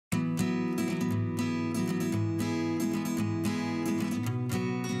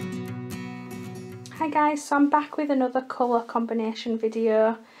Hi guys, so I'm back with another colour combination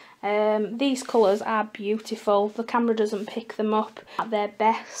video. These colours are beautiful. The camera doesn't pick them up at their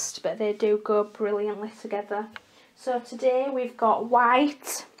best, but they do go brilliantly together. So today we've got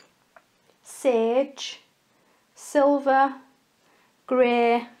white, sage, silver,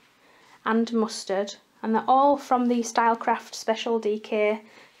 grey and mustard, and they're all from the Stylecraft Special DK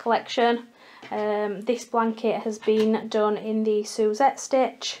collection. This blanket has been done in the Suzette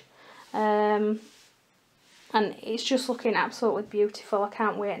stitch, and it's just looking absolutely beautiful. I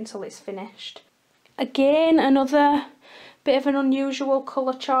can't wait until it's finished. Again, another bit of an unusual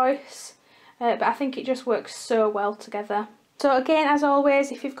colour choice, but I think it just works so well together. So again, as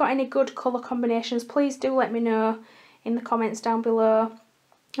always, if you've got any good colour combinations, please do let me know in the comments down below.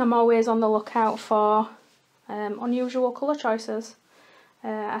 I'm always on the lookout for unusual colour choices.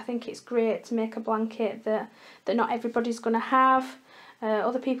 I think it's great to make a blanket that not everybody's going to have.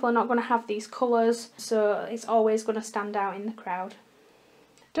 Other people are not going to have these colours, so it's always going to stand out in the crowd.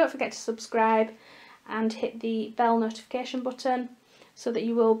 Don't forget to subscribe and hit the bell notification button so that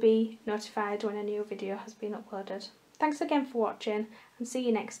you will be notified when a new video has been uploaded. Thanks again for watching and see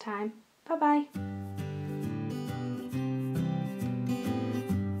you next time. Bye bye.